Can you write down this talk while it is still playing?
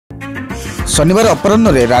शनिवार अपराह्न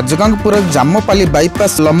राजगांगपुर जामपाली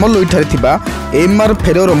बाईपास लम्बलोईठारे थिबा एमआर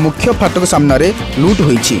फेरोर मुख्य फाटक सामने लुट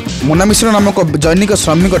होईछि। मुन्ना मिश्र नामक दैनिक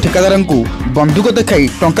श्रमिक ठिकादार को बंदूक देखाई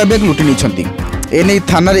टंका बैग लुटि नहीं एने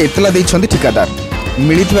थाना एतला देइछन्ति ठिकादार।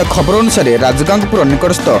 मिलिथिबा खबर अनुसार राजगांगपुर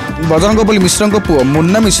निकटस्थ बजरंगबली मिश्र पुओ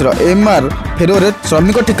मुन्ना मिश्र एमआर फेरोरे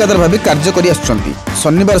श्रमिक ठिकादार भाव कार्य करि आछन्ति।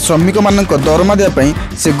 शनिवार श्रमिक मानक दरमा देवाई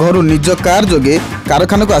से घर निज कार जोगे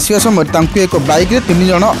कारखाना को आसिया समय तांकु एक बाइक रे 3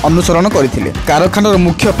 जण अनुसरण करथिले। कारखानार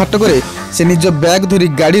मुख्य फाटक रे से निज बैग धरी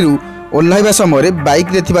गाड़ी ओह्लाइबा समय बाइक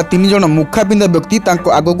रे थिबा 3 जण मुखा पिंधा व्यक्ति तांको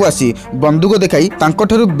आगको आसी बंदूक देखाई तांको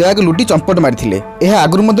ठारू बैग लुटी चंपट मारिथिले। एहा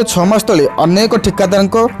आगुर मध्ये 6 मास तले अनेक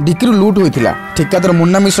ठिकादारको डिक्री लुट होइथिला। ठिकादार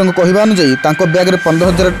मुन्ना मिश्रको कहिबा अनुसार तांको बैग रे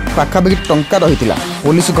 15,000 पाखापाखि टंका रहिथिला।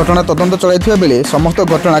 पुलिस घटना तदंत चलाइथिबा बेले समस्त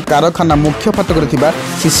घटना कारखाना मुख्य फाटक रे थिबा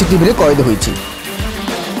सीसीटीवी रे कैद होइछि।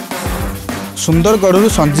 सुंदरगढ़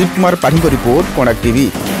संजीव कुमार पाढ़ी रिपोर्ट कोणार्क टीवी।